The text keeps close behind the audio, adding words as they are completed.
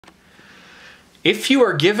If you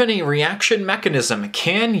are given a reaction mechanism,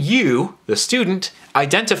 can you, the student,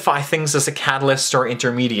 identify things as a catalyst or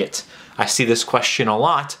intermediate? I see this question a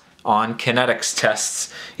lot on kinetics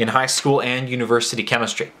tests in high school and university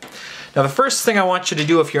chemistry. Now the first thing I want you to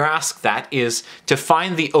do if you're asked that is to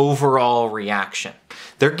find the overall reaction.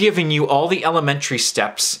 They're giving you all the elementary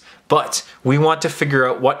steps, but we want to figure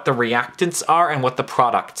out what the reactants are and what the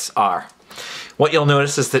products are. What you'll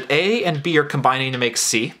notice is that A and B are combining to make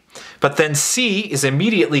C, but then C is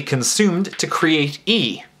immediately consumed to create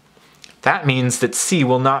E. That means that C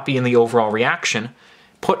will not be in the overall reaction.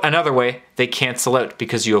 Put another way, they cancel out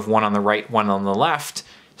because you have one on the right, one on the left,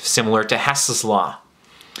 similar to Hess's law.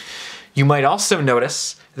 You might also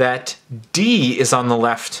notice that D is on the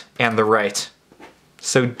left and the right.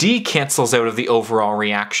 So D cancels out of the overall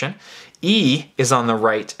reaction. E is on the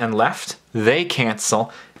right and left, they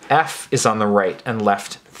cancel. F is on the right and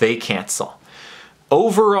left, they cancel.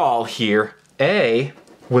 Overall here, A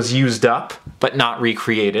was used up but not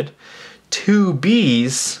recreated. Two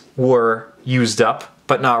B's were used up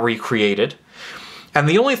but not recreated. And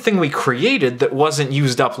the only thing we created that wasn't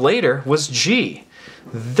used up later was G.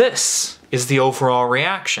 This is the overall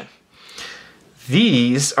reaction.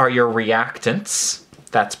 These are your reactants.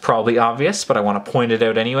 That's probably obvious, but I want to point it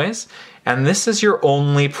out anyways. And this is your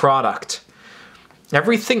only product.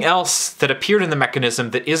 Everything else that appeared in the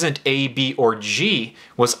mechanism that isn't A, B, or G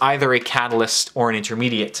was either a catalyst or an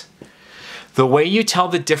intermediate. The way you tell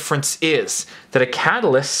the difference is that a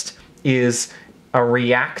catalyst is a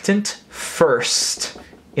reactant first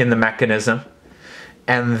in the mechanism,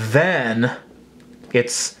 and then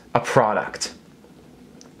it's a product.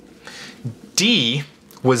 D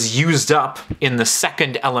was used up in the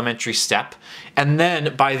second elementary step, and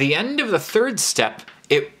then by the end of the third step,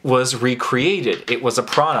 it was recreated. It was a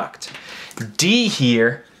product. D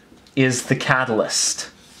here is the catalyst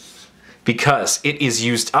because it is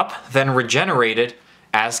used up, then regenerated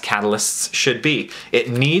as catalysts should be. It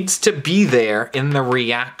needs to be there in the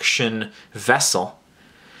reaction vessel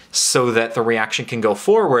so that the reaction can go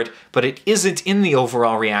forward, but it isn't in the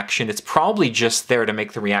overall reaction. It's probably just there to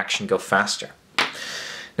make the reaction go faster.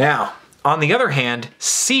 Now, on the other hand,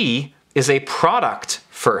 C is a product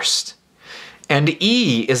first, and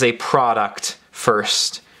E is a product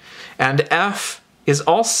first, and F is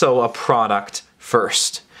also a product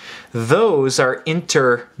first. Those are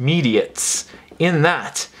intermediates in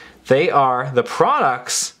that they are the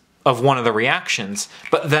products of one of the reactions,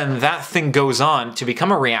 but then that thing goes on to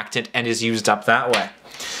become a reactant and is used up that way.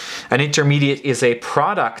 An intermediate is a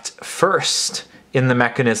product first in the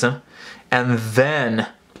mechanism, and then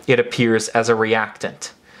it appears as a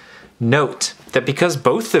reactant. Note that because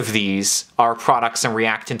both of these are products and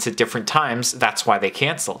reactants at different times, that's why they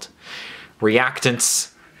canceled.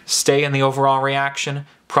 Reactants stay in the overall reaction,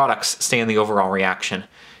 products stay in the overall reaction.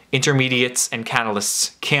 Intermediates and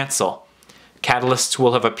catalysts cancel. Catalysts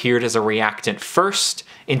will have appeared as a reactant first,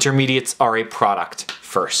 intermediates are a product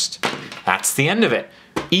first. That's the end of it.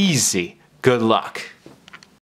 Easy. Good luck.